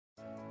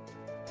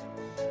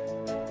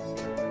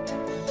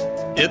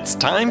It's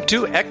time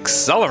to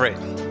accelerate.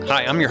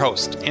 Hi, I'm your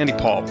host, Andy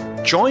Paul.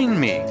 Join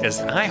me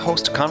as I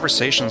host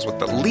conversations with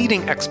the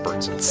leading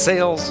experts in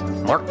sales,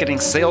 marketing,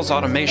 sales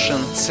automation,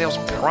 sales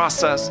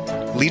process,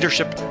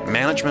 leadership,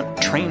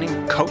 management,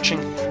 training, coaching,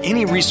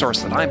 any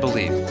resource that I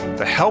believe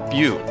to help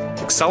you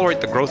accelerate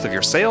the growth of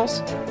your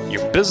sales,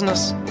 your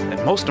business,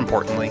 and most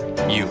importantly,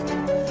 you.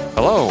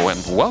 Hello,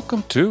 and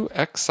welcome to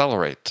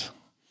Accelerate.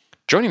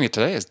 Joining me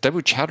today is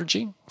Debu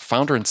Chatterjee,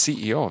 founder and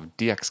CEO of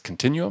DX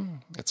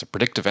Continuum. It's a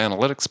predictive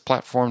analytics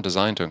platform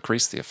designed to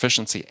increase the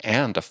efficiency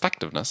and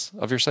effectiveness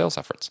of your sales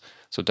efforts.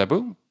 So,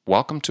 Debu,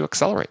 welcome to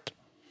Accelerate.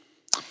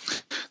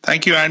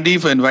 Thank you, Andy,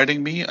 for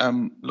inviting me.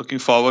 I'm looking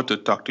forward to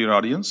talk to your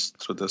audience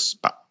through this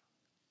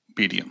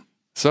medium.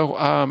 So,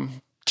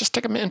 just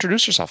take a minute,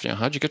 introduce yourself.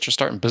 How'd you get your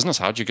start in business?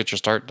 How'd you get your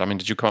start?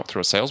 Did you come up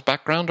through a sales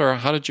background, or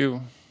how'd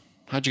you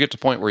get to the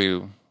point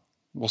where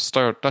I'll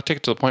take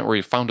it to the point where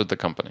you founded the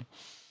company?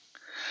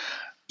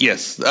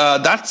 Yes,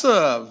 that's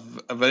a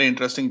very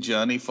interesting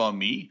journey for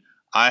me.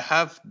 I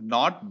have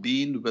not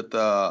been with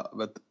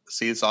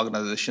sales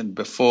organization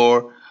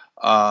before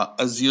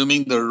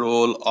assuming the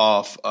role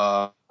of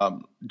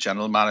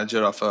general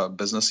manager of a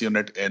business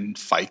unit in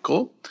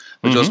FICO,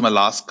 which was my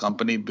last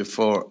company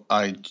before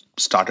I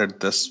started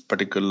this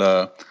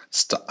particular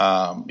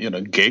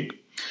gig.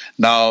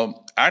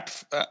 Now,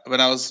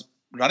 when I was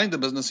running the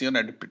business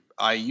unit,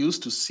 I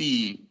used to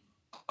see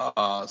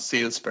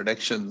sales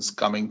predictions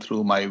coming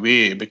through my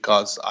way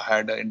because I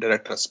had an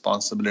indirect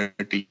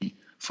responsibility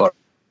for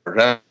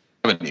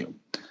revenue.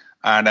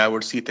 And I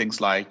would see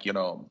things like,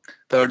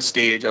 third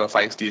stage of a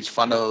 5-stage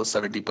funnel,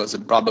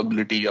 70%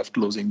 probability of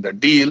closing the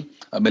deal,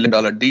 $1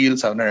 million deal,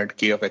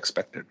 $700K of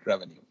expected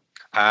revenue.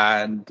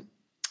 And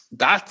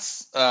that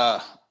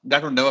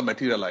would never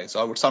materialize,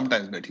 or would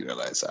sometimes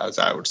materialize, as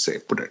I would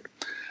put it.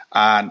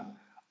 And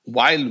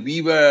while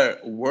we were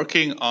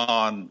working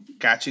on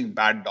catching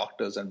bad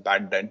doctors and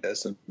bad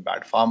dentists and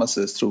bad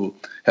pharmacists through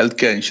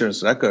healthcare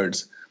insurance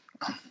records,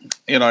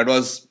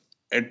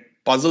 it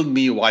puzzled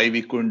me why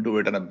we couldn't do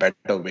it in a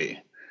better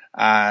way.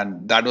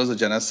 And that was the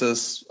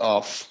genesis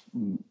of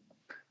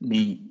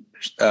me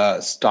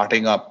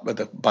starting up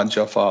with a bunch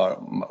of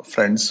our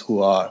friends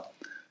who are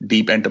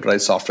deep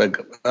enterprise software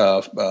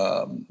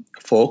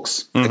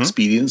folks,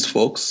 experienced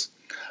folks.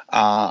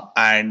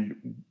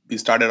 And we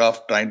started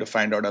off trying to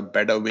find out a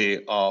better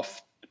way of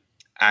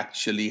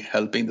actually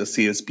helping the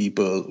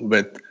salespeople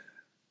with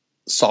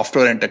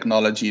software and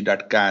technology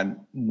that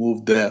can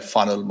move their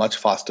funnel much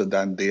faster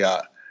than they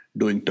are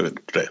doing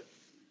today.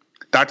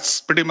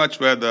 That's pretty much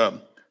where the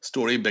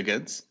story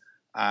begins.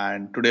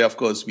 And today, of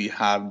course, we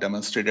have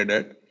demonstrated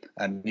it,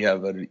 and we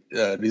have a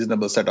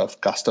reasonable set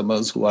of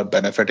customers who are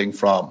benefiting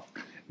from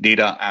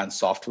data and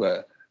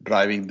software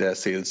driving their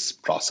sales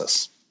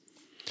process.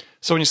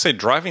 So when you say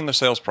driving the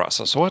sales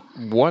process,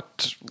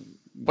 what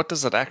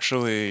does it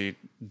actually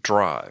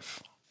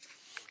drive?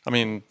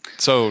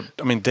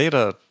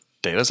 Data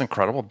is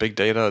incredible. Big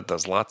data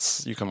does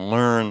lots. You can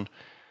learn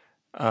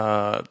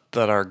that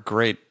are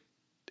great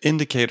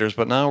indicators.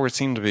 But now we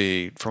seem to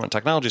be, from a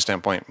technology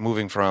standpoint,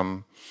 moving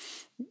from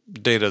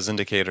data as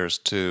indicators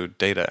to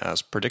data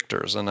as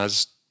predictors. And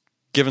as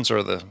given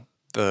sort of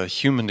the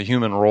human to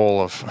human role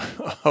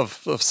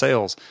of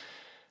sales,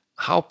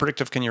 how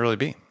predictive can you really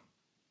be?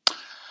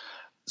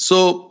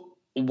 So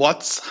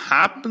what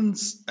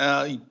happens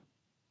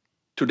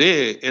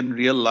today in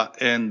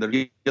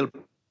the real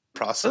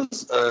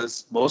process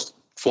is most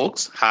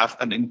folks have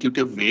an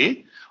intuitive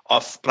way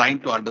of trying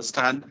to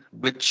understand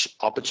which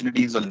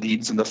opportunities or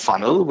leads in the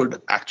funnel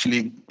would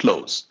actually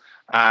close.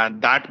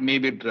 And that may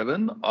be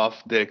driven of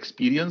the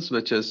experience,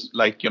 which is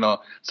like,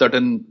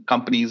 certain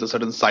companies or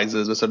certain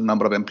sizes, a certain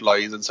number of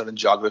employees in certain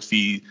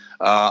geography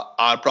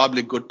are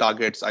probably good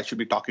targets I should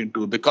be talking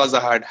to because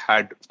I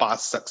had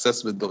past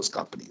success with those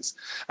companies.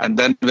 And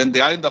then when they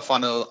are in the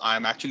funnel,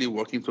 I'm actually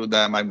working through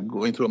them. I'm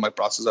going through my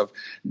process of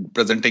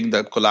presenting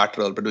the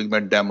collateral, doing my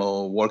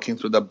demo, working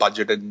through the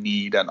budget and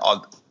need and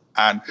all.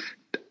 And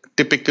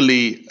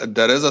typically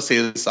there is a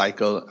sales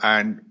cycle,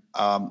 and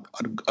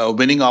a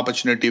winning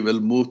opportunity will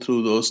move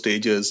through those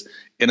stages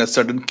in a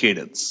certain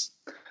cadence.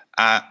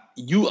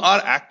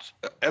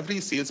 Every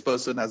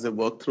salesperson, as they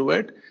work through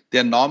it,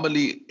 they're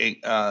normally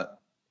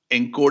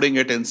encoding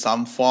it in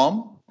some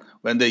form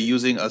when they're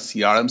using a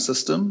CRM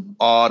system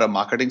or a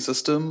marketing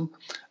system,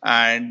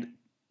 and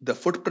the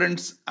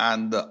footprints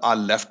are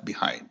left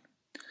behind.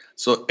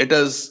 So it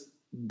is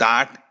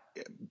that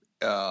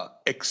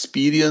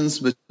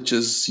experience which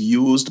is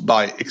used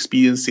by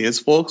experienced sales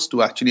folks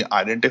to actually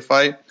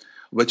identify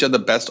which are the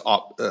best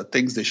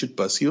things they should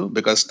pursue,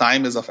 because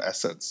time is of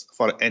essence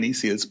for any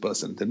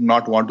salesperson. They do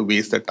not want to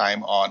waste their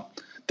time on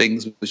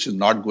things which is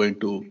not going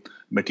to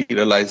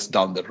materialize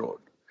down the road.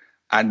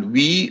 And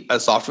we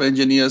as software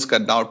engineers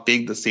can now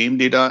take the same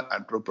data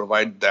and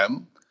provide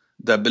them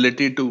the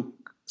ability to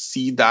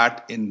see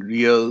that in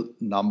real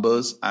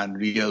numbers and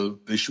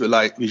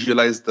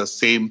visualize the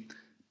same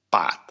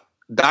path.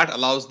 That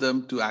allows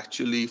them to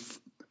actually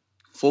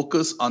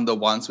focus on the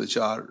ones which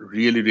are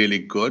really, really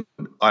good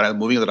or are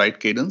moving at the right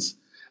cadence,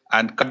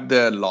 and cut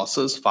their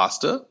losses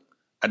faster,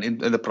 and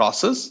in the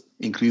process,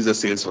 increase the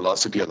sales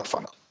velocity of the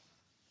funnel.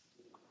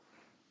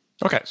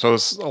 Okay, so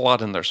there's a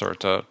lot in there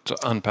sort of to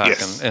unpack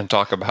Yes. and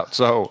talk about.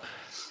 So,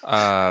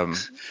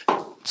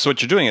 so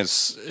what you're doing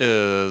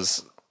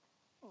is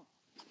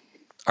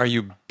are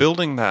you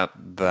building that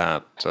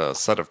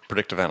set of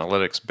predictive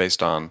analytics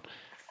based on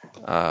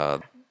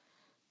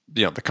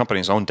the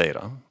company's own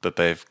data that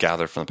they've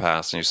gathered from the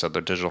past, and you said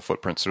their digital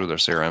footprints through their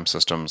CRM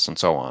systems and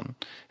so on,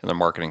 and their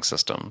marketing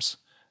systems.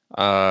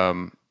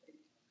 So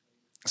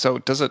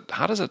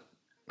how does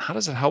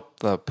it help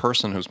the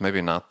person who's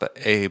maybe not the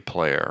A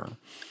player?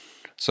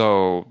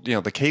 So,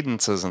 the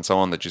cadences and so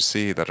on that you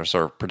see that are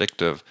sort of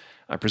predictive,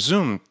 I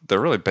presume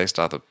they're really based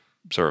out of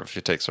sort of, if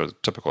you take sort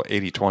of typical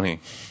 80-20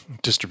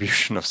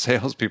 distribution of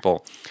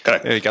salespeople,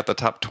 Correct. You got the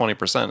top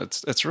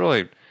 20%. It's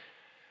really,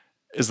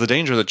 is the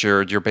danger that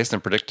you're based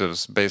in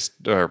predictions based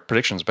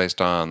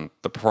on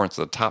the performance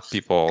of the top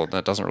people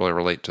that doesn't really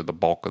relate to the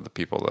bulk of the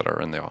people that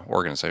are in the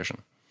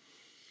organization?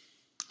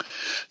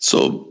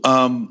 So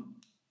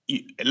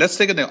let's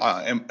take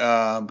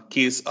a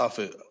case of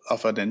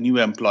a new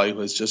employee who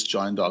has just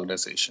joined the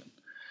organization.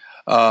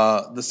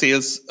 The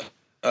sales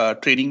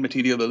training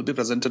material will be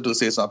presented to the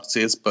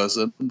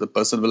salesperson. The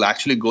person will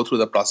actually go through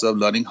the process of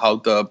learning how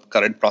the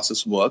current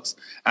process works,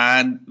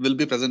 and will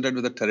be presented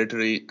with a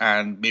territory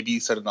and maybe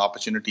certain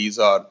opportunities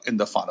are in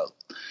the funnel.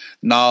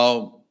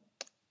 Now,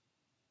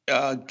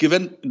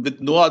 given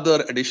with no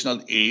other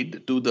additional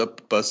aid to the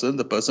person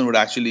would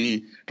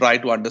actually try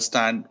to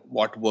understand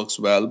what works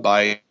well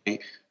by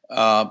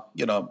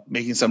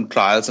making some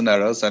trials and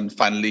errors, and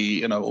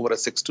finally, over a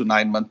 6 to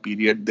 9 month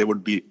period, they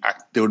would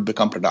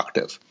become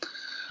productive.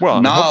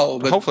 Well, now,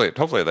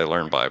 hopefully they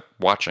learn by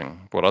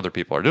watching what other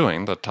people are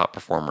doing, the top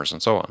performers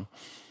and so on.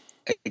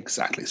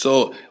 Exactly.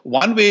 So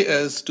one way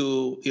is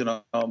to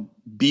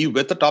be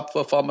with the top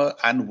performer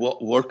and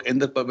work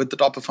with the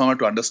top performer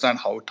to understand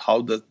how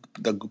the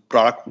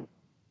product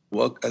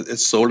work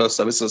is sold or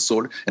service is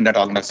sold in that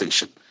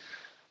organization.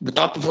 The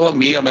top performer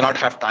may or may not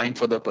have time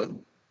for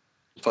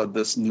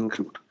this new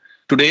recruit.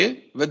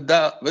 Today, with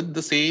our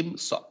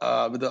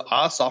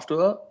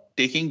software,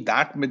 taking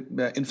that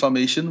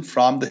information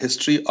from the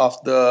history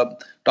of the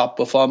top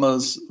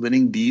performers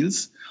winning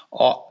deals,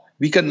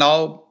 we can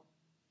now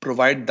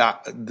provide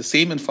the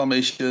same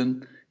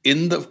information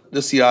in the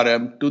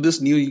CRM to this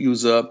new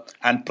user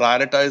and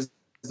prioritize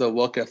the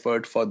work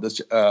effort for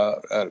this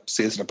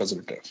sales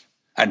representative.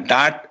 And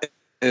that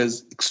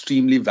is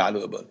extremely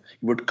valuable.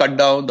 It would cut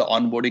down the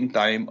onboarding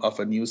time of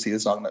a new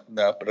sales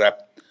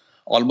rep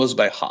almost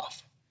by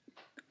half.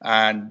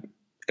 And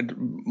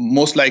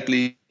most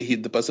likely,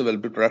 the person will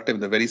be productive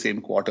in the very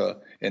same quarter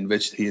in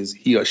which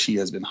he or she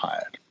has been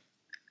hired.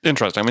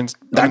 Interesting.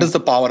 That is the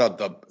power of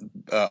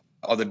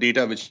the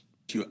data which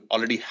you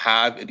already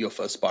have in your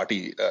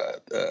first-party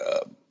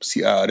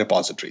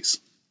repositories.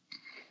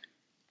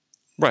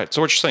 Right.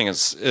 So what you're saying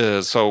is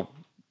so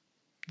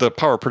the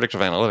power of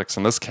predictive analytics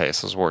in this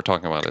case is what we're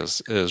talking about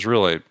is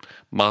really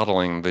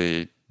modeling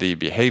the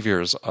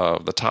behaviors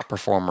of the top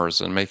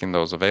performers and making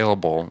those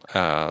available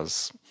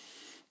as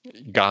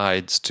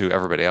guides to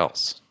everybody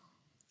else.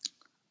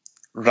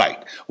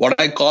 Right. What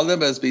I call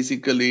them is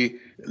basically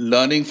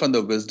learning from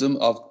the wisdom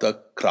of the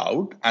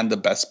crowd and the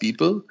best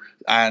people,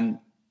 and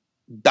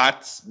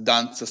that's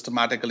done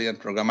systematically and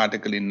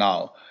programmatically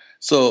now.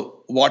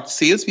 So what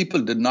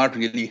salespeople did not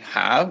really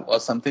have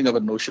was something of a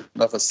notion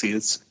of a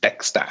sales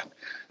tech stack.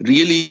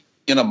 Really,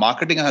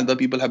 marketing and other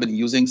people have been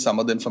using some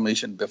of the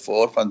information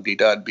before from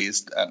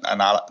data-based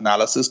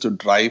analysis to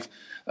drive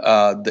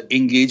the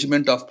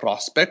engagement of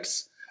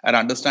prospects and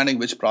understanding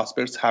which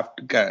prospects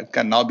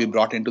can now be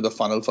brought into the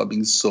funnel for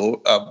being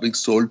sold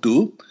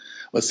to.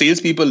 What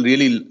salespeople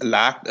really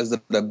lacked is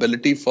the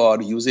ability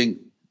for using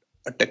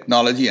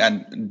technology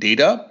and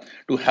data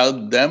to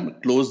help them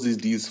close these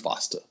deals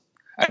faster.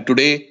 And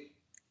today,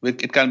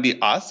 it can be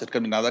us, it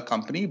can be another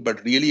company,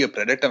 but really a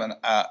predictive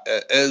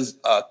is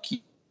a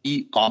key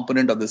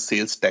component of the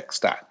sales tech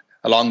stack,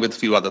 along with a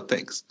few other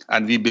things.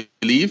 And we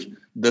believe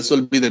this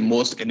will be the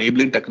most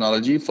enabling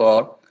technology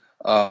for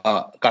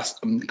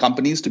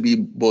companies to be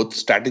both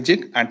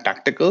strategic and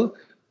tactical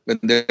when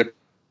they're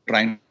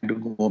trying to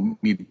go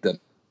meet the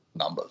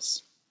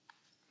numbers.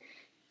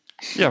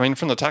 Yeah,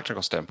 from the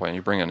tactical standpoint,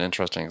 you bring an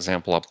interesting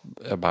example up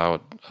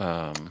about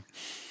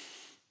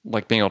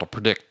like being able to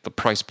predict the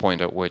price point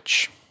at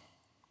which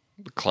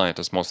the client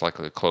is most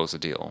likely to close a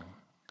deal.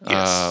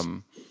 Yes.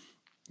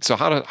 So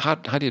how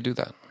do you do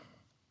that?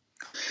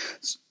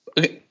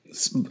 Okay.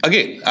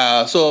 Again,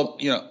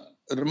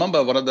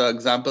 remember one of the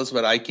examples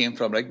where I came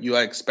from, right? You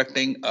are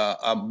expecting a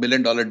 $1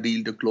 million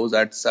deal to close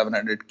at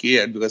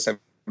 $700K because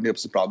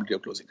 70% probability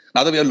of closing.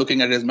 Now that we are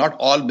looking at it, is not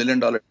all $1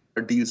 million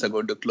deals are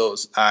going to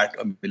close at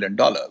 $1 million,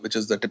 which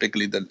is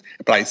typically the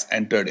price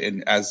entered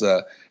in as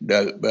the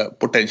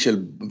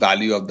potential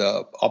value of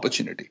the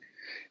opportunity.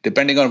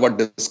 Depending on what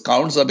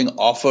discounts are being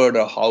offered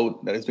or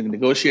how that is being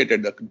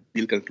negotiated, the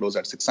deal can close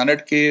at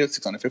 $600K,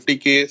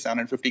 $650K,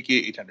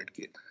 $750K,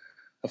 $800K.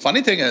 The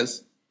funny thing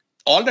is,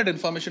 all that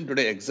information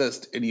today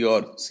exists in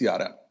your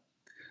CRM.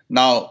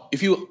 Now,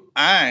 if you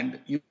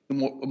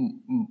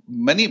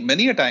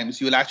many a times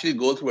you will actually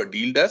go through a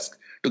deal desk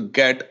to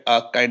get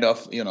a kind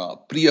of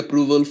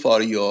pre-approval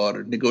for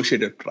your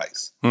negotiated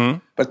price.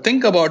 But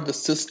think about the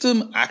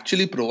system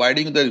actually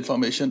providing the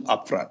information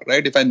upfront,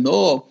 right? If I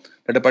know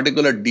that a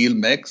particular deal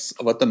mix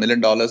worth $1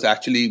 million,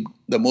 actually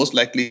the most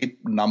likely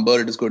number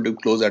it is going to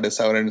close at is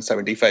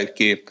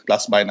 $775K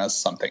plus minus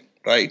something,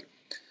 right?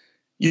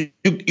 You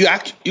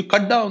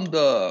cut down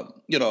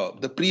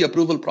the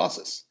pre-approval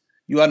process.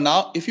 You are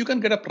now, if you can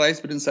get a price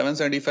between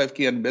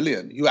 775K and $1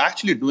 million, you're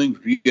actually doing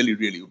really,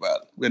 really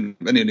well when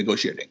you're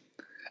negotiating.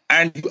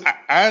 And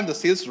the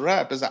sales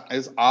rep is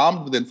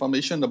armed with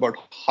information about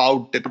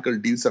how typical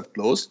deals have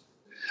closed,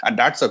 and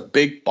that's a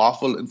big,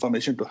 powerful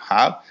information to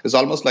have. It's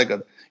almost like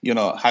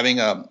having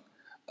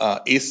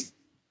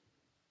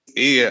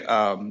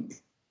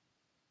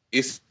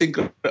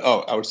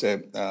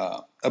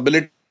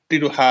ability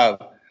to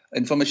have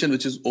information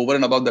which is over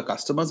and above the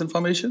customer's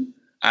information,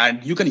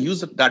 and you can use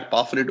that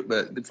powerfully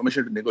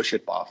information to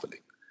negotiate powerfully.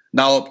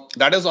 Now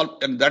that is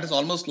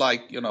almost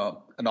like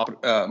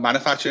a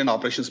manufacturing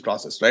operations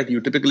process, right?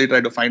 You typically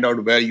try to find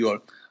out where your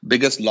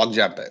biggest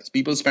logjam is.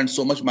 People spend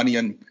so much money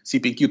on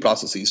CPQ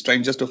processes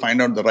trying just to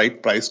find out the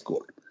right price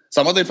code.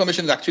 Some of the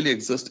information actually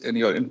exists in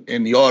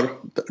your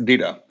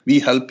data. We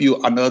help you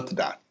unearth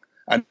that,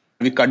 and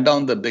we cut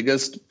down the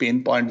biggest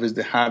pain point which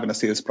they have in a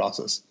sales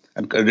process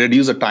and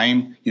reduce the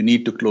time you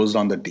need to close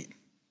down the deal.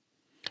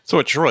 So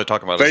what you're really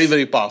talking about is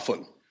very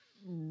powerful.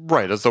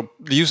 Right. As the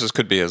uses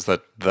could be is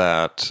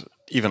that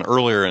even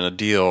earlier in a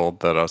deal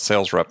that a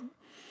sales rep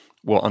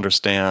will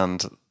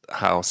understand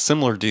how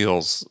similar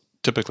deals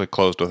typically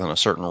closed within a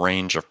certain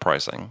range of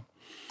pricing.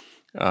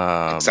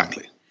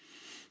 Exactly.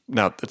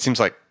 Now, it seems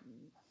like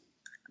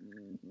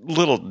a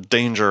little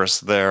dangerous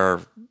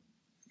there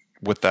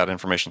with that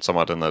information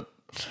somewhat in that,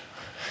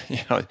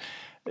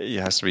 it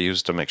has to be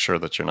used to make sure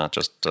that you're not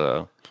just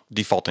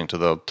defaulting to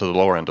the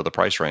lower end of the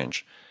price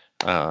range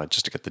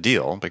just to get the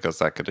deal, because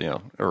that could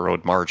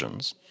erode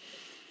margins.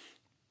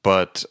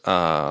 But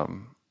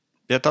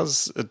it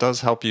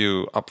does help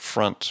you up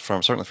front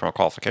certainly from a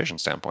qualification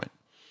standpoint.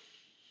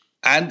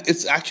 And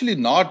it's actually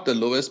not the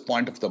lowest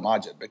point of the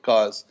margin,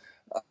 because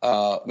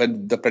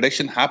when the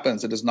prediction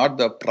happens, it is not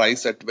the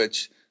price at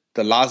which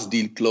the last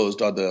deal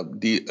closed, or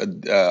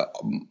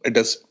it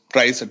is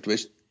price at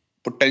which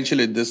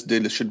potentially this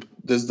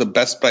is the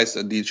best price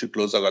a deal should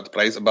close, or the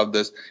price above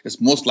this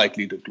is most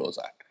likely to close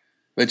at,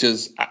 which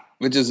is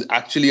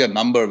actually a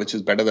number which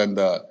is better than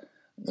the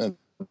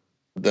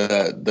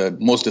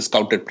most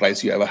discounted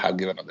price you ever have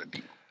given on the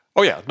deal.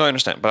 Oh yeah, no, I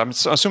understand. But I'm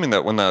assuming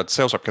that when the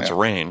sales rep gets a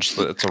range,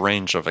 it's a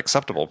range of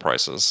acceptable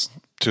prices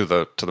to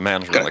the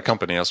management of the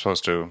company, as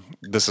opposed to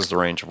this is the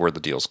range of where the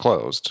deal's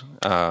closed.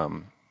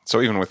 So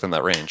even within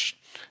that range,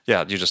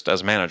 you just,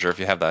 as a manager, if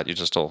you have that, you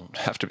just still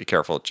have to be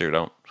careful that you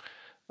don't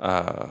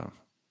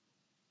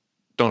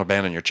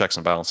abandon your checks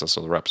and balances,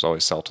 so the reps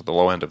always sell to the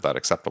low end of that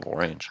acceptable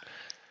range.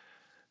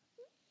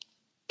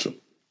 True.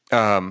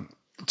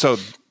 So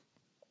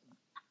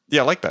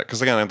I like that,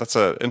 because again, that's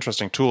an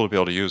interesting tool to be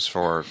able to use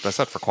for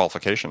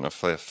qualification.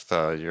 If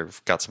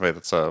you've got somebody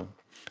that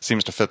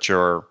seems to fit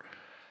your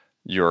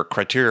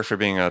criteria for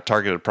being a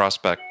targeted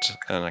prospect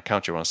and an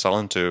account you want to sell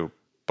into,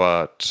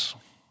 but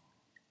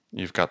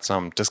you've got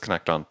some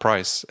disconnect on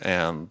price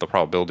and the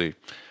probability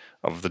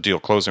of the deal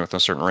closing within a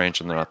certain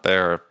range and they're not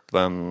there,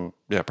 then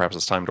perhaps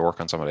it's time to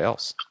work on somebody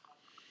else.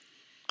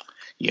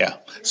 Yeah.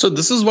 So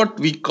this is what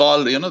we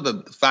call,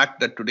 the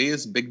fact that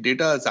today's big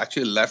data has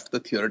actually left the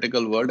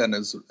theoretical world and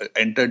has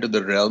entered to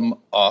the realm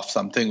of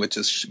something which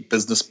is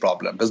business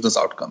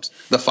outcomes.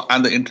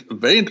 The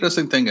very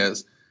interesting thing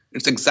is,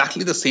 it's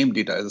exactly the same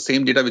data. It's the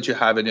same data which you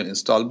have in your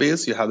install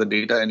base. You have the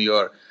data in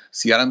your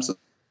CRM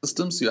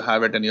systems. You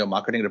have it in your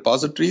marketing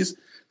repositories.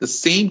 The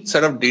same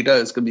set of data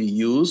is going to be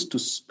used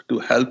to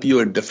help you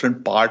in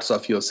different parts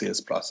of your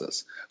sales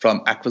process,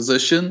 from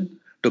acquisition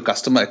to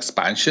customer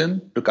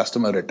expansion to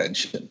customer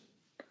retention.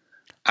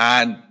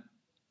 And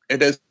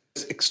it is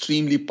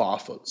extremely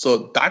powerful.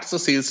 So that's the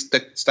sales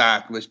tech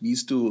stack which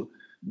needs to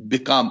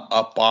become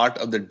a part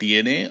of the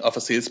DNA of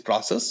a sales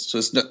process. So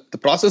the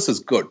process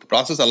is good. The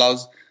process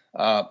allows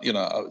a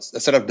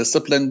set of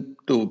discipline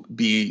to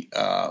be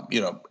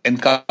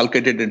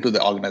inculcated into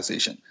the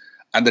organization.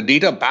 And the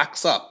data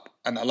backs up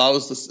and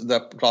allows the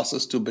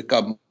process to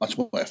become much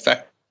more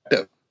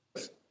effective,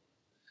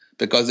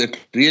 because it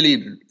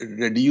really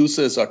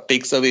reduces or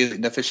takes away the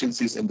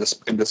inefficiencies in this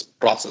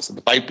process, in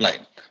the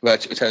pipeline,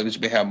 which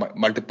may have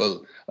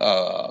multiple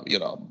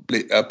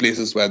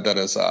places where there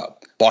is a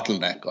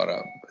bottleneck or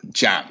a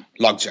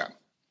log jam.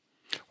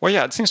 Well,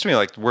 yeah, it seems to me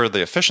like where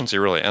the efficiency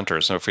really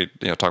enters. So if we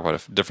talk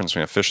about a difference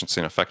between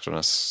efficiency and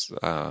effectiveness,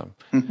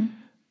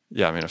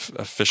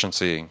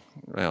 efficiency.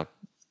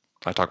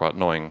 I talk about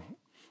knowing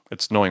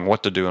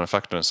what to do, and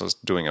effectiveness is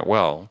doing it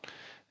well.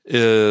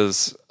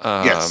 Is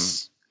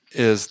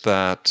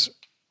that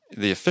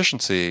the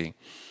efficiency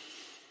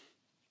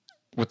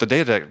with the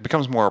data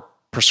becomes more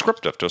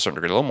prescriptive to a certain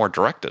degree, a little more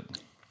directed.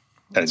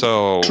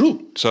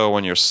 True. So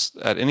when you're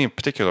at any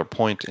particular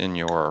point in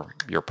your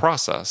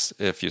process,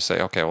 if you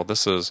say, okay, well,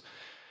 this is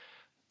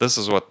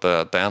what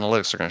the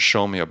analytics are going to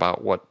show me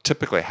about what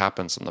typically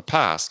happens in the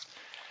past,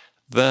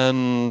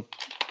 then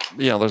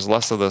there's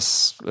less of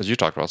this, as you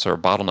talked about, sort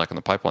of bottleneck in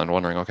the pipeline,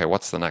 wondering, okay,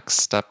 what's the next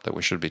step that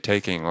we should be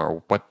taking,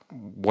 or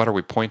what are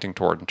we pointing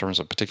toward in terms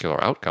of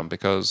particular outcome?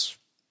 Because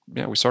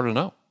we sort of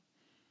know.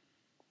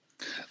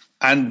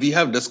 And we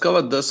have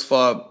discovered this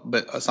for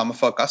some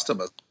of our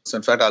customers. So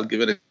in fact, I'll give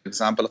you an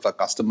example of a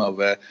customer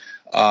where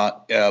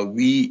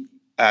we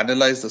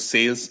analyzed the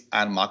sales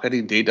and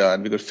marketing data,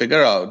 and we could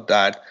figure out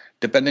that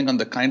depending on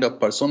the kind of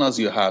personas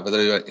you have,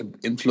 whether you're an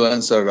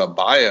influencer or a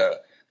buyer,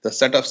 the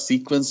set of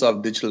sequence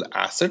of digital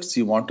assets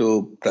you want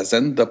to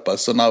present the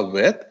persona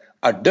with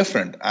are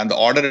different, and the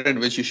order in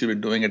which you should be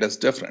doing it is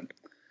different.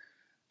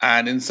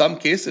 And in some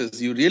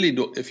cases, you really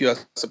do, if you're,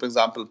 for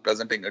example,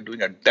 presenting or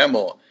doing a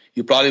demo,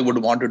 you probably would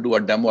want to do a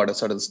demo at a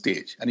certain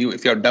stage. And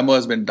if your demo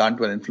has been done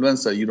to an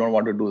influencer, you don't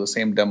want to do the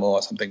same demo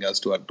or something else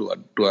to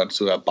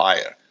a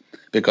buyer,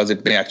 because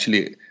it may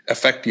actually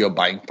affect your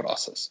buying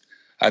process.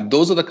 And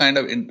those are the kind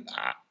of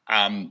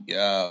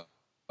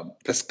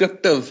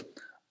prescriptive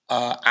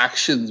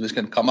actions which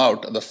can come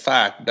out of the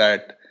fact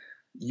that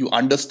you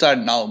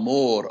understand now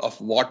more of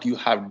what you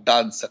have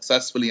done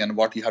successfully and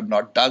what you have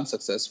not done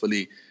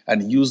successfully,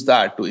 and use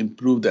that to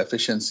improve the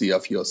efficiency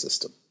of your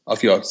system,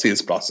 of your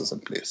sales process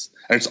in place.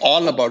 And it's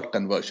all about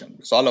conversion.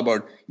 It's all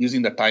about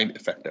using the time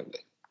effectively.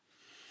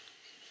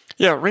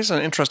 Yeah, it raises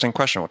an interesting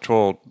question, which I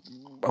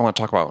want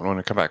to talk about when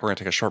we come back. We're going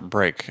to take a short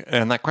break.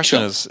 And that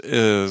question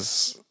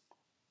is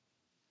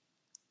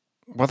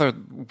whether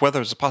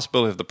there's a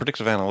possibility of the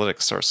predictive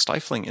analytics are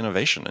stifling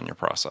innovation in your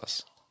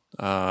process.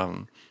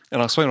 And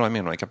I'll explain what I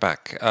mean when I get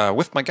back.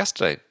 With my guest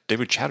today,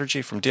 David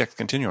Chatterjee from DX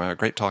Continuum. I had a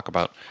great talk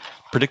about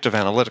predictive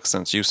analytics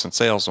and its use in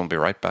sales, and we'll be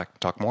right back to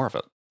talk more of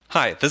it.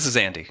 Hi, this is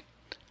Andy.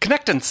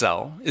 Connect and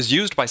Sell is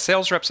used by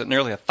sales reps at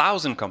nearly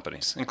 1,000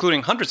 companies,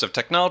 including hundreds of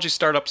technology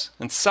startups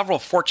and several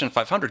Fortune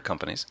 500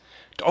 companies,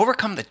 to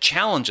overcome the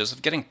challenges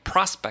of getting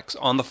prospects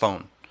on the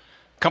phone.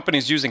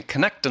 Companies using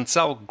Connect and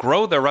Sell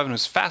grow their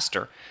revenues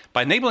faster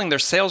by enabling their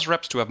sales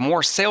reps to have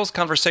more sales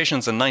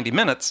conversations in 90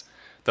 minutes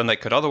than they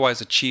could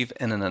otherwise achieve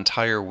in an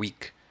entire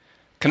week.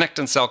 Connect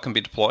and Sell can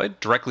be deployed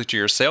directly to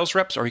your sales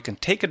reps, or you can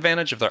take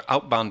advantage of their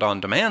outbound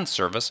on-demand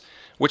service,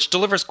 which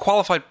delivers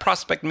qualified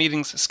prospect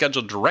meetings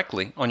scheduled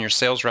directly on your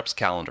sales reps'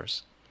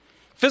 calendars.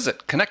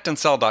 Visit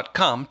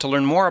connectandsell.com to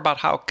learn more about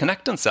how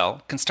Connect and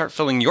Sell can start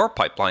filling your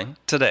pipeline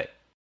today.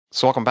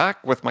 So welcome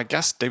back with my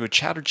guest, David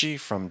Chatterjee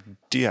from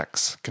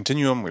DX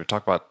Continuum. We were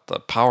talking about the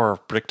power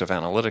of predictive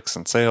analytics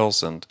in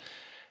sales, and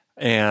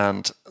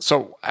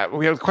so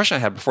the question I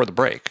had before the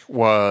break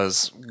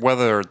was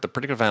whether the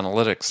predictive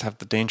analytics have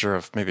the danger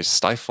of maybe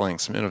stifling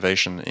some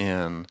innovation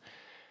in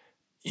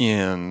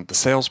the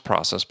sales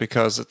process,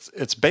 because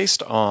it's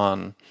based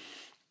on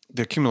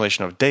the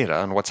accumulation of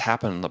data and what's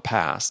happened in the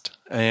past.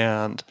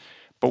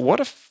 But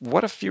what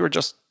if you were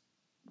just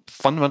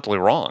fundamentally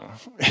wrong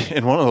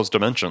in one of those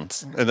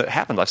dimensions? And it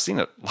happened. I've seen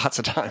it lots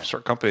of times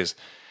where companies,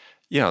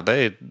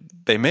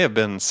 they may have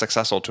been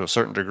successful to a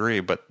certain degree,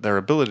 but their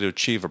ability to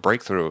achieve a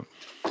breakthrough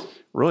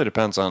really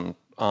depends on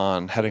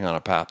heading on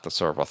a path that's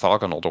sort of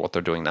orthogonal to what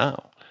they're doing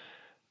now.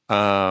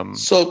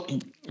 So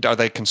are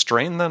they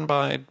constrained then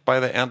by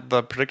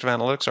the predictive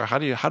analytics, or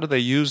how do they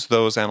use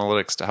those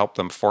analytics to help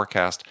them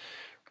forecast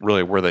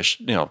really where they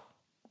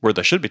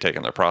should be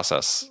taking their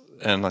process?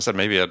 And I said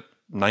maybe at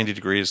 90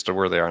 degrees to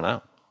where they are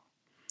now.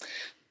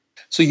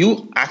 So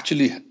you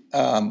actually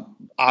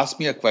asked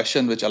me a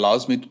question which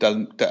allows me to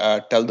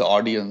tell the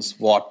audience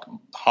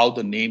how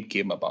the name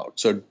came about.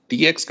 So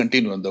DX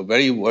Continuum, the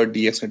very word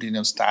DX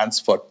Continuum stands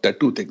for the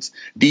two things.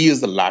 D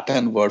is the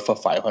Latin word for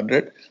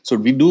 500. So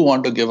we do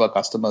want to give our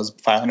customers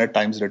 500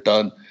 times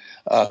return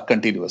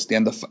continuously.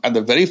 And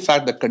the very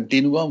fact that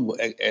continuum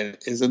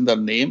is in the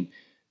name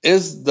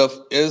answers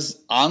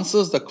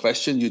the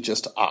question you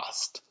just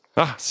asked.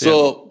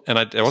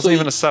 It wasn't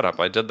even a setup.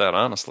 I did that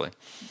honestly.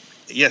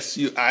 Yes,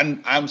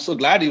 and I'm so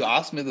glad you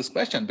asked me this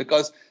question,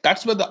 because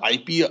that's where the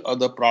IP of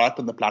the product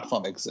and the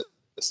platform exists.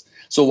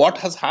 So what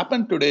has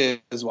happened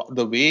today is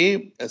the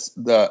way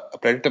the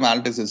predictive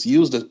analytics is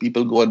used is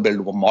people go and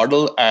build a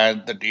model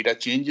and the data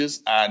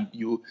changes and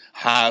you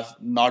have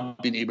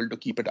not been able to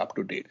keep it up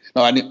to date.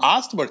 Now, when you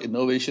asked about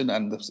innovation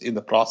and in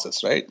the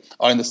process, right,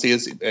 or in the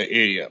sales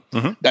area,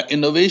 that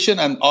innovation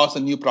and also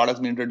new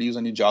products being introduced,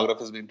 a new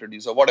geographies being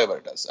introduced, or whatever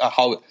it is,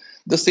 how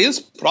the sales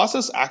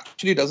process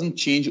actually doesn't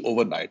change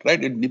overnight,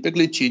 right? It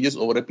typically changes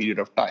over a period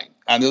of time,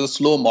 and there's a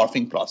slow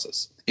morphing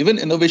process. Even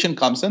innovation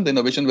comes in, the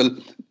innovation will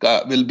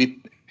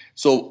be.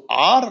 So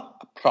our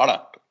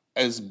product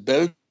is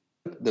built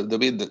the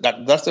way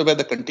that's the way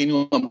the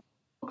continuum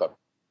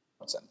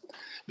comes in.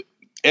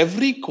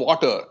 Every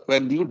quarter,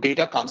 when new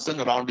data comes in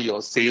around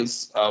your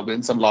sales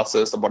wins and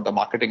losses, about the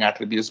marketing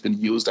attributes been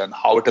used and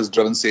how it has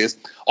driven sales,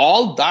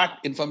 all that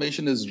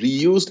information is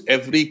reused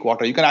every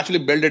quarter. You can actually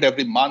build it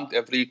every month,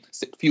 every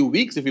few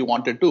weeks if you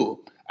wanted to,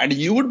 and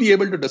you would be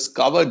able to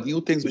discover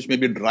new things which may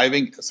be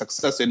driving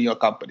success in your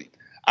company.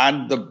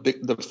 And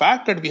the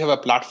fact that we have a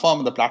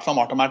platform, the platform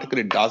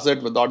automatically does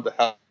it without the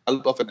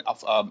help of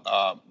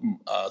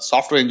a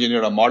software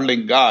engineer, a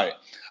modeling guy,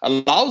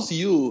 allows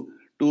you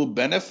to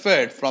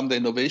benefit from the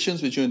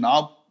innovations which you're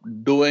now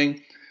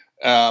doing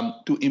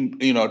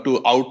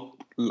to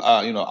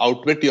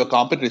outwit your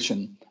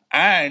competition,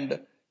 and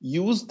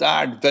use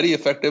that very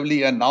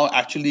effectively, and now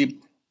actually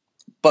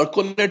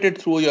percolate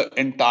it through your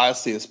entire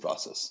sales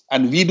process.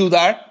 And we do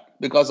that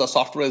because our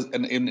software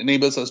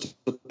enables us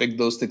to pick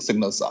those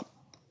signals up.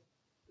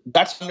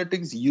 That's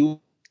analytics you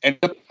end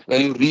up,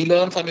 when you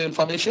relearn from your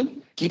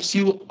information, keeps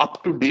you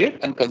up to date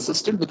and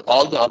consistent with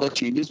all the other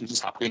changes which is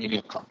happening in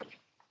your company.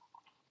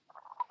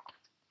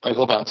 I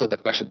hope I answered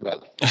that question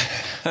well.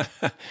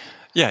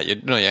 Yeah,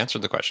 you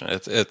answered the question.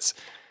 It's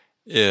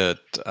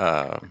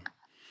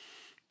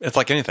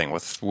like anything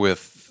with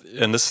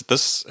and this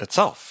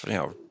itself,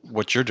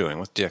 what you're doing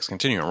with DX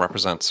Continuum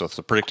represents with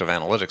the predictive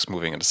analytics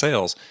moving into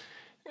sales,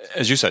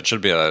 as you said,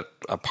 should be a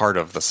part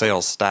of the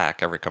sales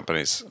stack. Every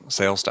company's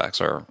sales stacks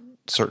are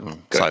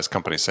certain size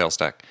company sales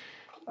stack.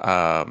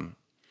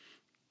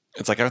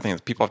 It's like everything.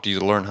 People have to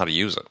learn how to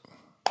use it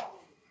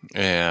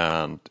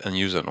and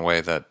use it in a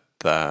way that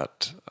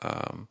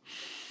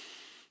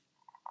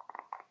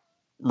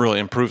really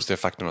improves the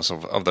effectiveness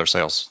of their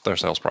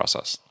sales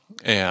process.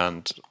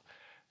 And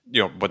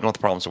but one of the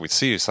problems that we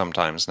see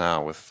sometimes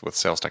now with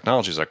sales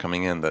technologies are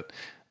coming in that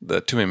the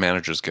too many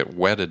managers get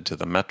wedded to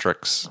the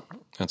metrics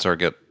and sort of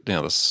get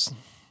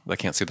they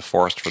can't see the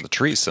forest for the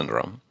trees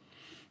syndrome.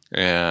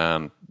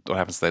 And what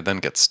happens? They then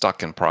get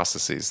stuck in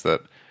processes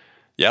that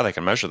they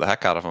can measure the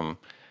heck out of them,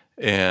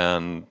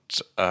 and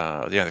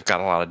they've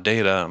got a lot of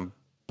data,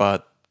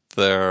 but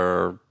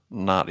they're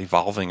not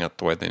evolving it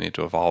the way they need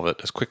to evolve it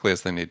as quickly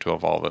as they need to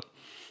evolve it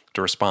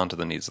to respond to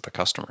the needs of the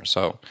customer.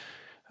 So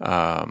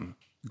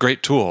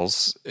great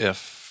tools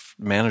if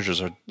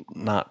managers are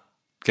not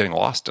getting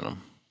lost in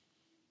them.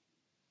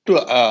 To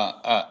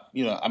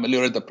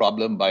ameliorate the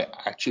problem by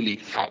actually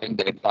having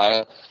the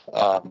entire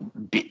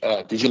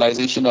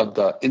visualization of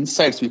the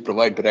insights we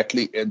provide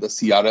directly in the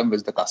CRM,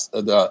 which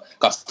the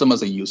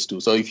customers are used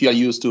to. So if you are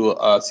used to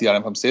a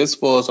CRM from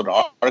Salesforce or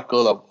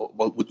Oracle or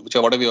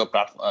whatever your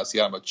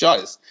CRM of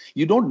choice,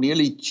 you don't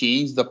nearly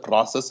change the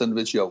process in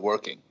which you are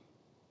working.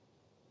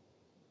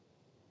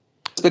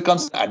 This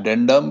becomes an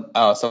addendum,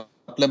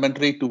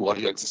 supplementary to what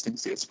your existing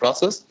sales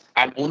process,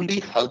 and only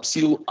helps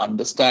you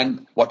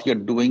understand what you're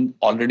doing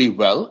already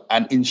well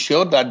and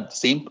ensure that the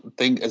same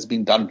thing is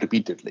being done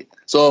repeatedly.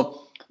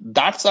 So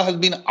that's has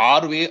been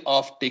our way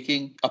of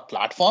taking a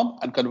platform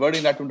and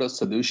converting that into a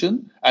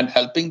solution and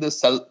helping the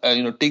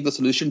take the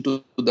solution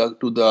to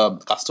the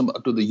customer,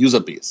 to the user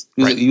base,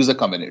 user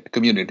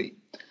community.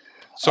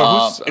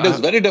 So it is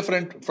very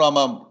different from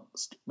a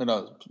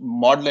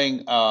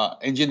modeling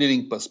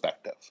engineering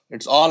perspective.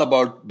 It's all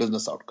about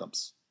business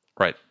outcomes.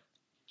 Right.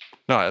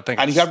 No, I think,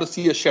 and you have to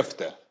see a shift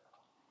there.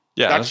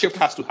 Yeah, that shift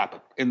has to happen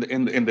in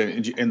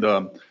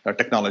the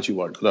technology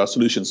world, the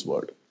solutions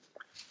world.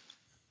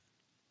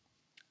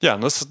 Yeah,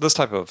 and this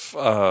type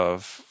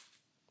of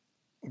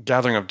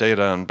gathering of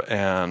data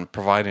and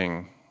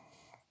providing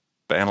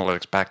the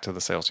analytics back to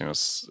the sales team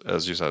is,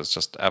 as you said, is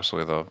just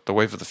absolutely the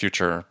wave of the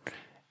future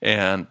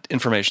and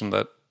information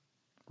that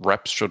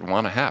reps should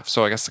want to have.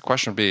 So I guess the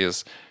question would be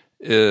is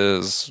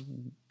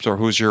so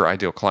who's your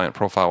ideal client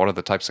profile? What are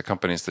the types of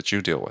companies that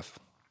you deal with?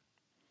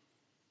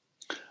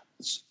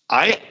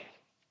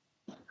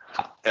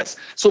 Yes.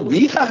 So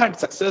we have had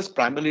success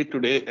primarily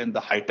today in the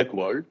high-tech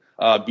world,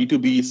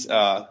 B2B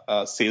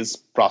sales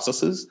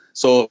processes.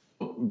 So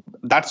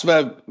that's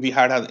where we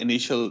had an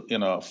initial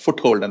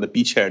foothold and the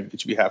beachhead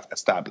which we have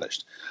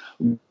established.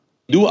 We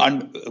do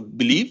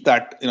believe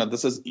that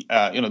this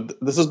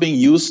is being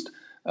used,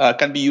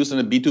 can be used in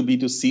a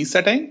B2B2C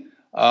setting.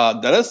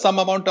 There is some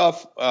amount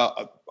of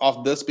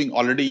this being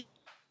already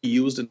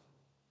used in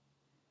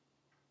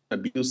a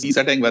B2C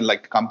setting when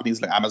like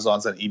companies like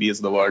Amazon's and eBay's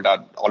of the world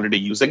are already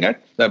using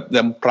it.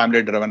 They're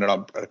primarily driven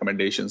around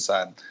recommendations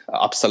and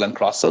upsell and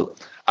cross-sell.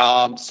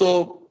 But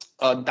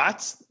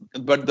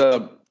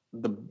the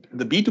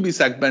B2B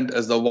segment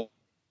is the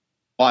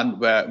one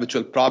which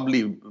will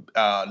probably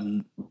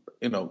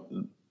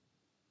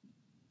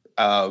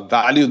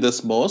value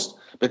this most,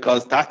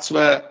 because that's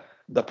where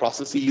the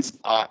processes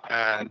are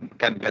and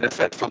can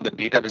benefit from the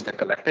data which they're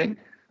collecting,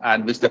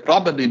 and which they're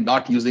probably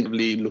not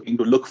looking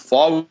to look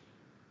forward.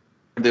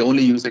 They're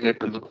only using it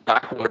to look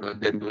backward when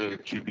they're doing a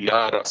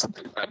QBR or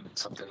something like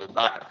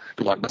that,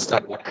 to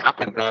understand what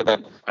happened rather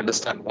than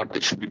understand what they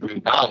should be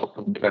doing now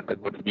to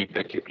meet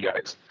their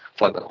KPIs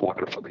for the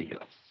quarter, for the year.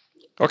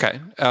 Okay.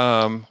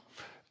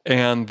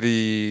 And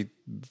the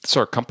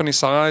sort of company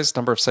size,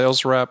 number of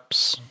sales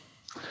reps?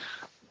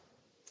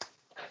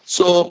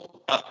 So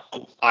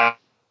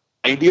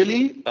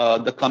ideally,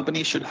 the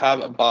company should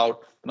have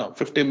about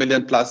 50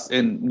 million plus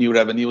in new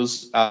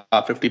revenues,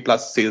 50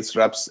 plus sales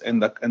reps in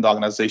the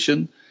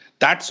organization.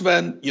 That's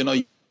when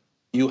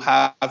you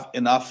have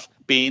enough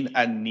pain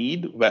and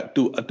need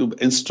to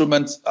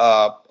instruments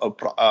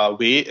a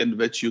way in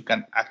which you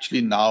can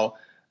actually now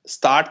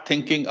start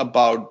thinking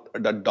about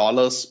the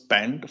dollar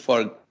spent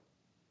for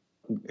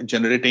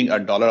generating a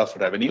dollar of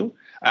revenue,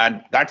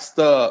 and that's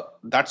the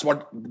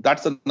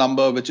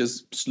number which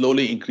is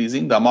slowly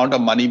increasing. The amount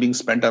of money being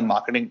spent on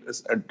marketing,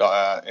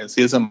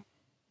 sales and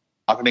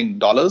marketing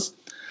dollars,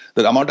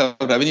 the amount of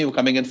revenue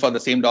coming in for the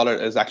same dollar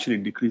is actually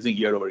decreasing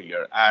year over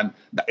year. And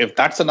if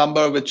that's a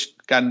number which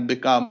can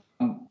become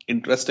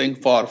interesting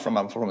from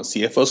a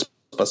CFO's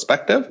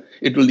perspective,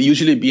 it will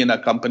usually be in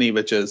a company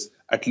which is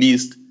at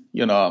least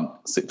 $50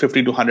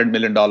 to $100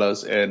 million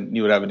in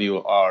new revenue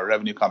or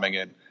revenue coming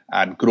in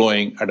and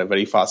growing at a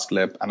very fast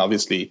clip. And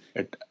obviously,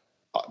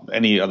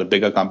 any other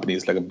bigger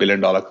companies, like $1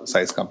 billion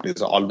size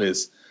companies, are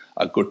always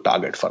a good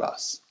target for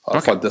us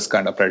for this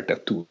kind of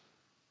predictive tool.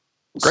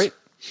 Great.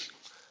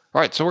 All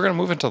right, so we're going to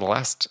move into the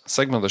last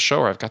segment of the show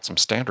where I've got some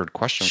standard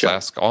questions to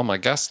ask all my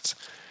guests.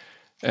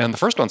 And the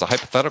first one's a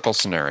hypothetical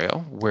scenario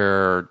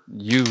where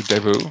you,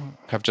 Debu,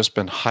 have just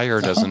been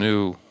hired as a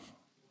new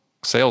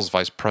sales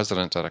vice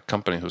president at a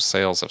company whose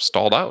sales have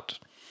stalled out.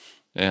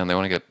 And they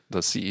want to get, the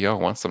CEO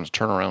wants them to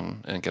turn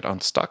around and get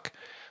unstuck.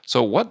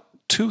 So what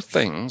 2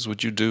 things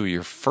would you do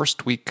your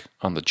first week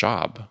on the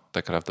job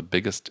that could have the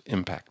biggest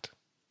impact?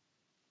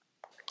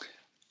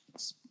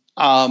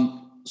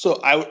 So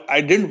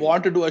I didn't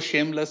want to do a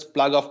shameless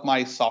plug of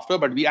my software,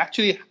 but we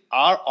actually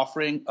are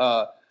offering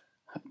a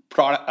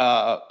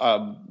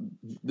product,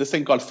 this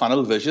thing called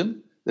Funnel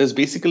Vision. There's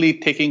basically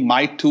taking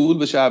my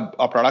tool,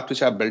 a product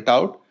which I've built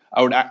out.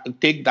 I would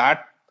take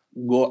that,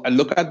 go and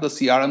look at the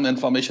CRM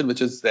information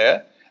which is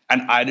there,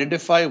 and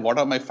identify what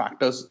are my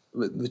factors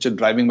which are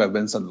driving my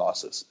wins and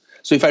losses.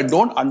 So if I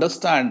don't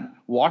understand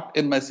what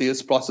in my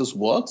sales process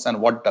works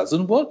and what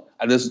doesn't work,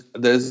 and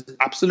there's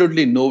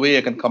absolutely no way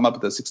I can come up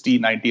with a 60,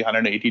 90,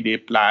 180-day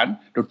plan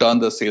to turn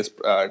the sales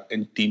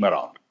team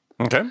around.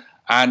 Okay.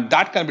 And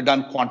that can be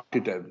done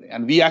quantitatively.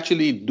 And we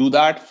actually do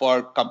that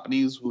for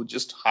companies who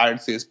just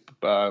hired sales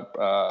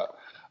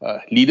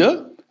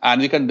leader,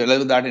 and we can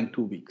deliver that in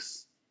 2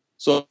 weeks.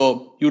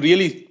 So you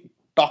really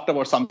talked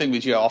about something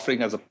which you're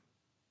offering as a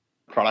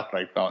product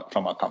right now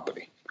from our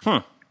company.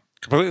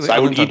 Completely. So I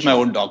would eat my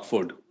own dog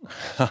food.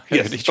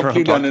 Yes,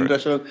 completely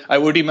unintentional. I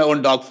would eat my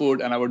own dog food,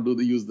 and I would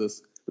use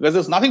this because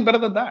there's nothing better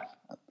than that.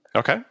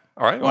 Okay.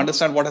 All right. You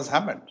understand what has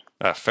happened.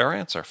 Fair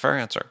answer.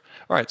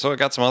 All right. So I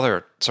got some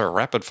other sort of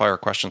rapid fire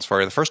questions for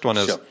you. The first one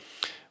is,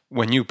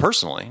 when you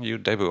personally, you,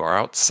 Debu, are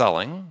out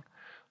selling,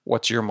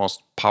 what's your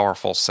most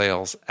powerful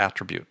sales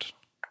attribute?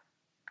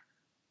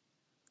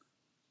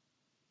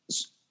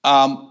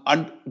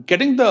 And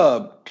getting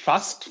the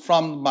trust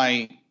from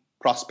my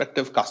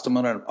prospective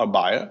customer or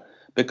buyer,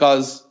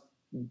 because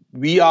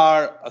we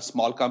are a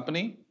small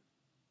company.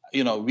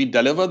 We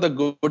deliver the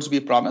goods we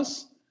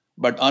promise,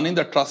 but earning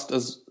the trust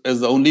is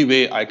the only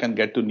way I can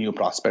get to new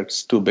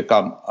prospects to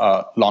become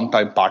a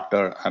long-time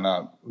partner and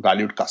a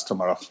valued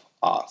customer of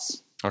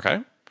ours.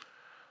 Okay.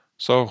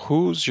 So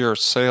who's your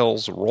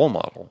sales role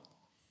model?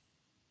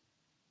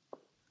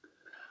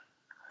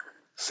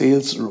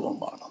 Sales role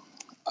model.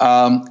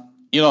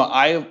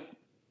 I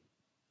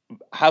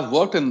have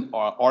worked in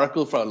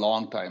Oracle for a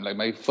long time. Like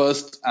my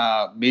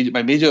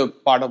major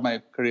part of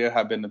my career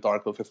have been with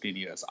Oracle 15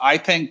 years. I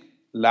think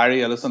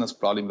Larry Ellison is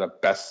probably the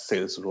best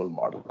sales role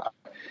model.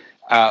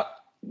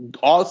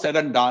 All said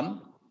and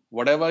done,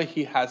 whatever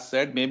he has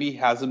said, maybe he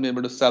hasn't been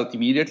able to sell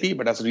immediately,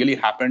 but has really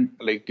happened,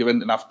 like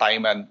given enough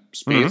time and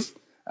space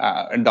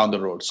and down the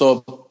road.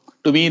 So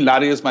to me,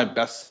 Larry is my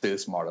best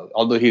sales model.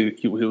 Although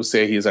he will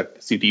say he's a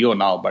CTO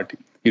now, but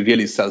he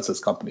really sells his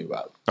company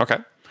well. Okay.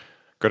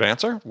 Good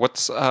answer.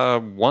 What's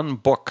one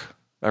book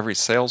every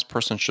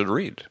salesperson should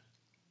read?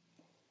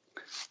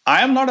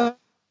 I am not a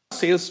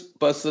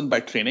salesperson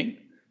by training.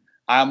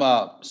 I am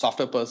a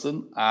software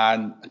person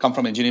and come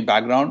from engineering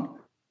background.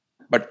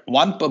 But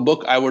one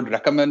book I would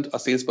recommend a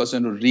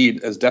salesperson to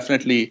read is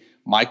definitely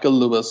Michael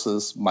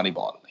Lewis's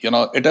Moneyball.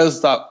 It is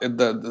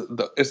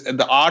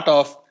the art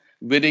of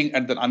winning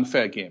at the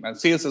unfair game. And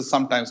sales is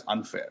sometimes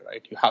unfair,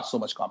 right? You have so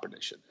much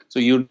competition. So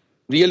you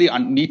really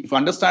need to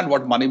understand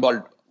what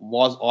Moneyball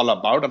was all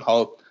about and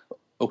how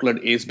Oakland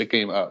A's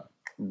became a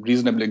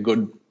reasonably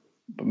good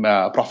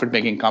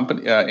profit-making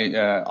company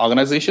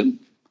organization.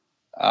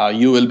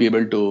 You will be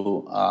able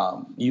to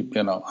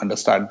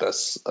understand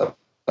this. You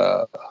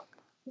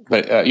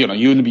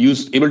will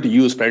be able to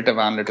use predictive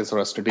analytics for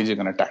a strategic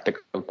and a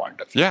tactical point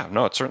of view. Yeah,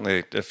 no, it's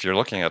certainly, if you're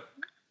looking at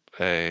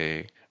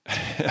a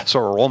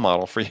sort of role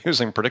model for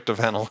using predictive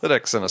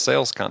analytics in a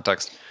sales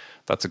context,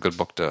 that's a good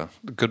book to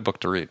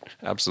read.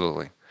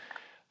 Absolutely.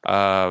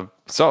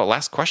 So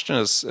last question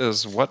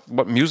is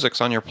what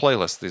music's on your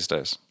playlist these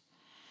days?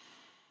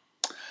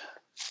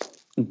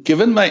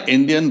 Given my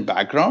Indian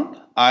background,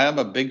 I am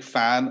a big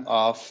fan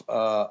of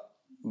Shreya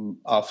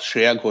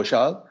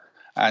Ghoshal,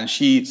 and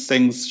she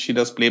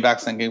does playback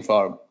singing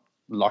for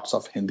lots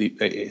of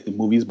Hindi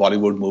movies,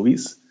 Bollywood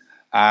movies,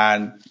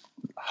 and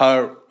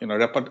her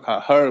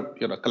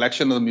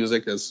collection of the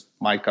music is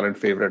my current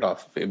favorite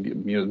of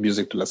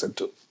music to listen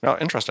to. Oh,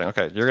 interesting.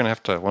 Okay, you're gonna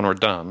have to, when we're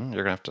done,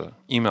 you're gonna have to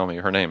email me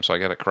her name so I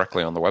get it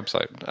correctly on the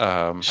website.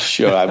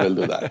 Sure, I will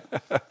do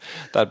that.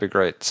 That'd be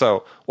great.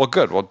 So, well,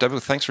 good. Well,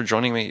 Debu, thanks for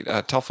joining me.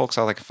 Tell folks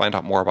how they can find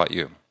out more about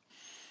you.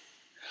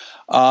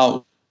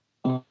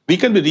 We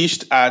can be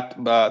reached at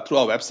through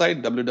our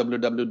website,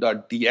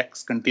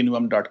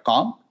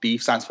 www.dxcontinuum.com. D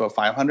stands for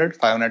 500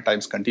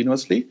 times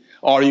continuously.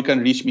 Or you can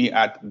reach me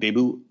at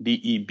Debu,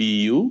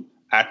 DEBU,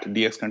 at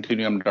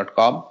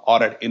dxcontinuum.com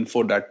or at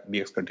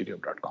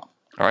info.dxcontinuum.com.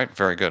 All right,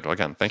 very good. Well,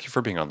 again, thank you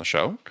for being on the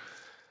show.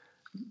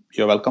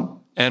 You're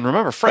welcome. And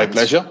remember, friends. My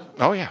pleasure.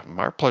 Oh, yeah,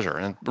 our pleasure.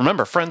 And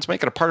remember, friends,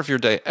 make it a part of your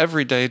day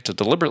every day to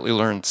deliberately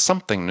learn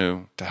something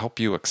new to help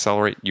you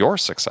accelerate your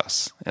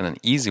success. And an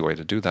easy way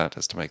to do that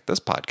is to make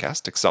this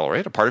podcast,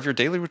 Accelerate, a part of your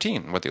daily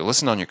routine, whether you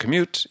listen on your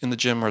commute, in the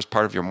gym, or as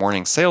part of your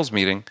morning sales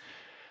meeting.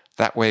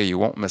 That way, you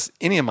won't miss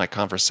any of my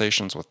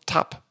conversations with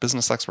top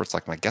business experts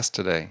like my guest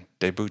today,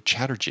 Debu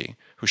Chatterjee,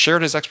 who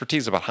shared his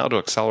expertise about how to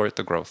accelerate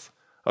the growth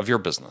of your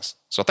business.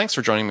 So thanks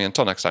for joining me.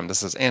 Until next time,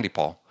 this is Andy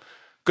Paul.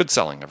 Good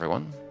selling,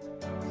 everyone.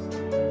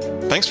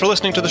 Thanks for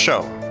listening to the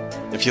show.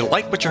 If you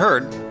like what you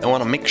heard and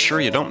want to make sure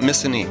you don't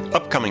miss any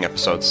upcoming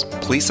episodes,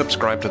 please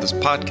subscribe to this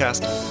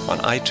podcast on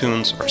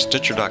iTunes or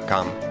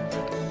Stitcher.com.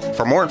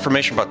 For more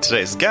information about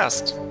today's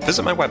guest,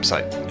 visit my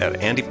website at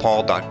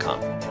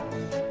andypaul.com.